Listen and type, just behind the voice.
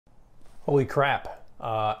Holy crap.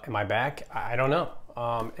 Am I back? I don't know.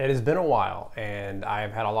 It has been a while, and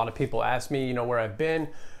I've had a lot of people ask me, where I've been,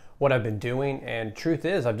 what I've been doing, and truth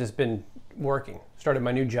is I've just been working. Started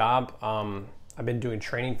my new job. I've been doing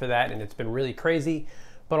training for that, and it's been really crazy.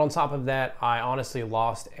 But on top of that, I honestly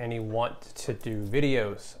lost any want to do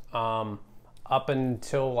videos up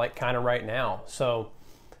until like kind of right now. So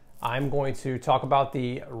I'm going to talk about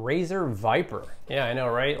the Razer Viper. Yeah, I know,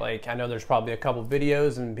 right? Like, I know there's probably a couple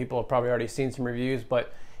videos and people have probably already seen some reviews,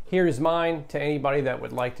 but here's mine to anybody that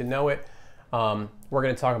would like to know it. We're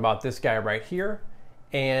gonna talk about this guy right here.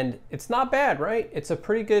 And it's not bad, right? It's a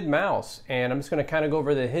pretty good mouse. And I'm just gonna kind of go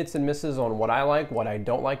over the hits and misses on what I like, what I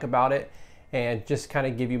don't like about it, and just kind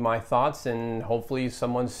of give you my thoughts, and hopefully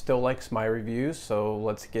someone still likes my reviews, so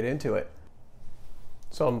let's get into it.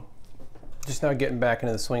 So I'm just now getting back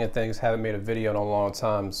into the swing of things. Haven't made a video in a long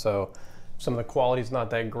time, so some of the quality's not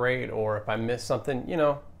that great, or if I miss something,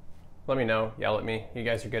 let me know, yell at me. You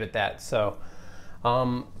guys are good at that. So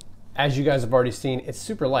as you guys have already seen, it's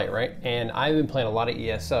super light, right? And I've been playing a lot of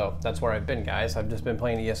ESO. That's where I've been, guys. I've just been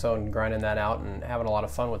playing ESO and grinding that out and having a lot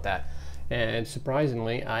of fun with that. And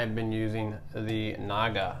surprisingly, I've been using the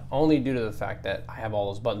Naga, only due to the fact that I have all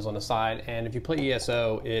those buttons on the side. And if you play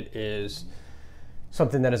ESO, it is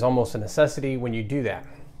something that is almost a necessity when you do that.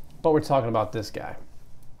 But we're talking about this guy.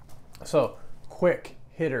 So quick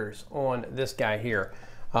hitters on this guy here.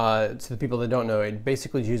 To the people that don't know, it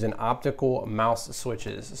basically is using optical mouse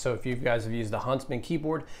switches. So if you guys have used the Huntsman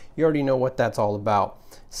keyboard, you already know what that's all about.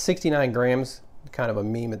 69 grams, kind of a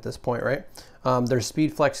meme at this point, right? There's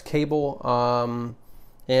speed flex cable,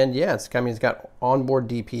 and yeah, it's got onboard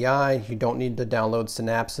DPI. You don't need to download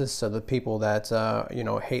Synapses. So the people that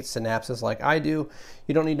hate Synapses like I do,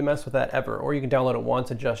 you don't need to mess with that ever. Or you can download it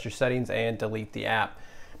once, adjust your settings, and delete the app.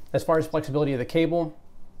 As far as flexibility of the cable's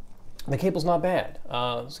not bad.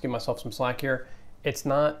 Let's give myself some slack here. It's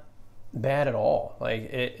not bad at all. Like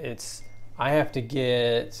it's I have to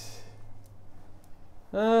get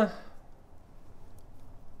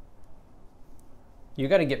you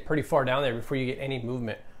got to get pretty far down there before you get any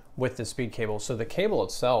movement with the speed cable. So the cable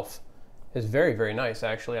itself is very, very nice,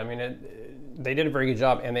 actually. I mean, they did a very good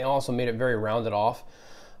job, and they also made it very rounded off.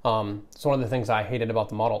 So one of the things I hated about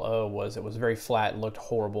the Model O was it was very flat, looked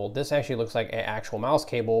horrible. This actually looks like an actual mouse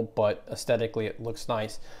cable, but aesthetically it looks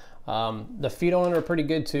nice. The feet on it are pretty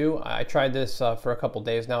good too. I tried this for a couple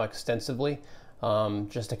days now extensively,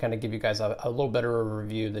 just to kind of give you guys a little better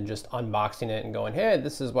review than just unboxing it and going, hey,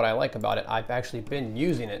 this is what I like about it. I've actually been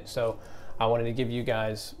using it, so I wanted to give you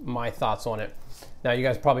guys my thoughts on it. Now, you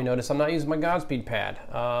guys probably noticed I'm not using my Godspeed pad,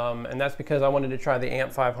 and that's because I wanted to try the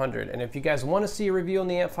AMP 500. And if you guys want to see a review on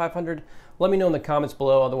the AMP 500, let me know in the comments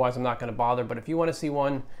below. Otherwise, I'm not going to bother. But if you want to see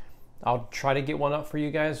one, I'll try to get one up for you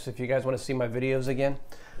guys if you guys want to see my videos again.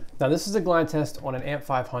 Now, this is a glide test on an AMP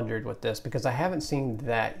 500 with this because I haven't seen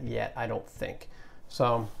that yet, I don't think.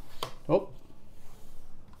 So, oh.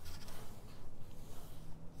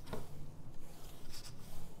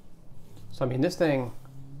 So, I mean, this thing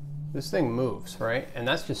moves, right? And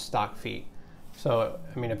that's just stock feet. So,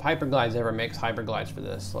 I mean, if Hyperglides ever makes Hyperglides for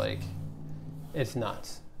this, like, it's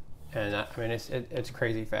nuts. And I mean, it's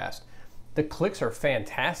crazy fast. The clicks are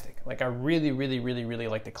fantastic. Like, I really, really, really, really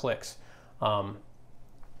like the clicks. And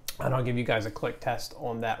I'll give you guys a click test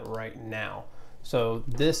on that right now. So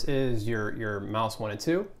this is your mouse 1 and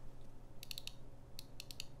 2.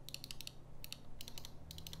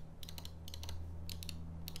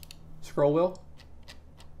 Scroll wheel.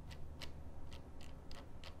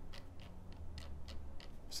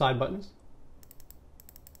 Side buttons.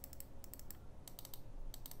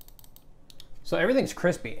 So everything's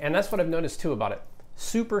crispy, and that's what I've noticed too about it.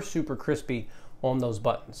 Super, super crispy on those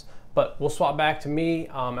buttons. But we'll swap back to me,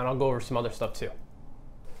 and I'll go over some other stuff too.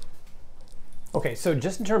 Okay, so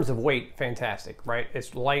just in terms of weight, fantastic, right?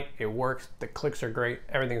 It's light, it works, the clicks are great,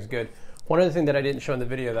 everything's good. One other thing that I didn't show in the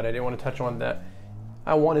video that I didn't want to touch on that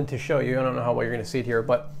I wanted to show you, I don't know how well you're gonna see it here,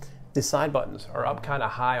 but the side buttons are up kind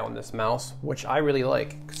of high on this mouse, which I really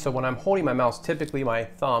like. So when I'm holding my mouse, typically my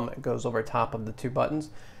thumb goes over top of the two buttons,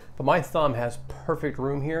 but my thumb has perfect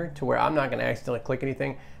room here to where I'm not gonna accidentally click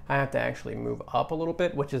anything. I have to actually move up a little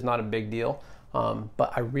bit, which is not a big deal.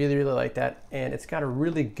 But I really, really like that, and it's got a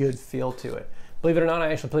really good feel to it. Believe it or not,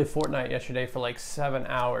 I actually played Fortnite yesterday for like 7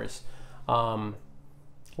 hours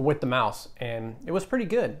with the mouse, and it was pretty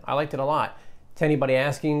good. I liked it a lot. To anybody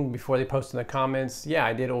asking before they post in the comments, yeah,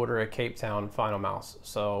 I did order a Cape Town Final mouse.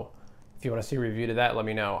 So if you want to see a review to that, let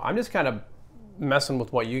me know. I'm just kind of messing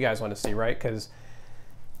with what you guys want to see, right? Because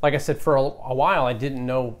like I said, for a while, I didn't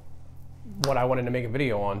know what I wanted to make a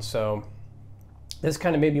video on. So this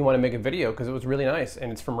kind of made me want to make a video because it was really nice,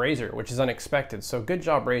 and it's from Razer, which is unexpected. So good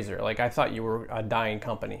job, Razer. Like, I thought you were a dying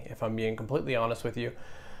company, if I'm being completely honest with you.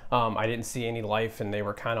 I didn't see any life, and they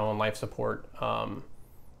were kind of on life support.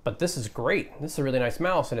 But this is great. This is a really nice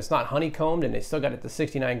mouse, and it's not honeycombed, and they still got it to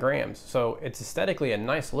 69 grams. So it's aesthetically a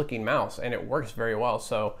nice looking mouse, and it works very well.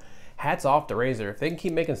 So hats off to Razer. If they can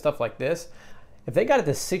keep making stuff like this, if they got it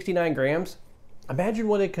to 69 grams, imagine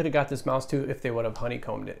what they could have got this mouse to if they would have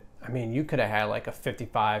honeycombed it. I mean, you could have had like a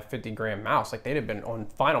 55, 50 gram mouse. Like, they'd have been on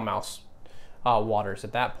final mouse waters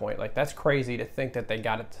at that point. Like, that's crazy to think that they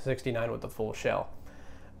got it to 69 with the full shell.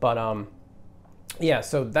 But yeah,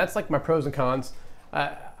 so that's like my pros and cons.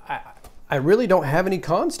 I really don't have any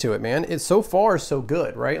cons to it, man. It's so far so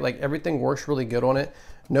good, right? Like, everything works really good on it.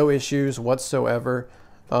 No issues whatsoever.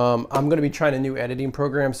 I'm going to be trying a new editing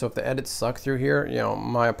program, so if the edits suck through here, you know,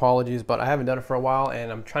 my apologies, but I haven't done it for a while,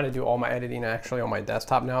 and I'm trying to do all my editing actually on my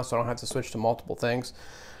desktop now, so I don't have to switch to multiple things.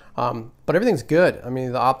 But everything's good. I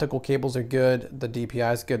mean, the optical cables are good, the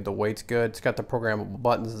DPI is good, the weight's good, it's got the programmable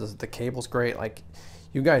buttons, the cable's great. Like,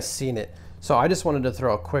 you guys seen it. So I just wanted to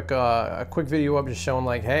throw a quick video up just showing,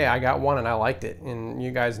 like, hey, I got one and I liked it. And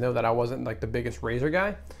you guys know that I wasn't like the biggest Razer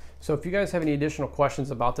guy. So if you guys have any additional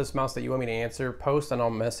questions about this mouse that you want me to answer, post and I'll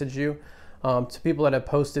message you. To people that have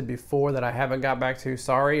posted before that I haven't got back to,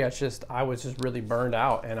 sorry. I was just really burned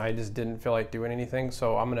out and I just didn't feel like doing anything.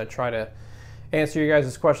 So I'm gonna try to answer you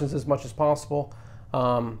guys' questions as much as possible.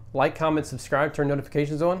 Like, comment, subscribe, turn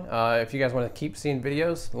notifications on. If you guys want to keep seeing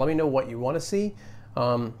videos, let me know what you want to see.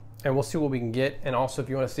 And we'll see what we can get. And also, if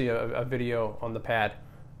you want to see a video on the pad,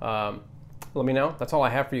 let me know. That's all I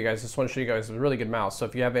have for you guys. Just want to show you guys a really good mouse. So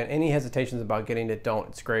if you have any hesitations about getting it, don't.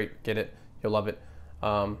 It's great. Get it. You'll love it.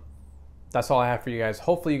 That's all I have for you guys.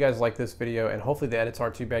 Hopefully you guys like this video, and hopefully the edits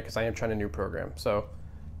aren't too bad because I am trying a new program. So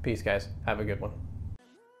peace, guys. Have a good one.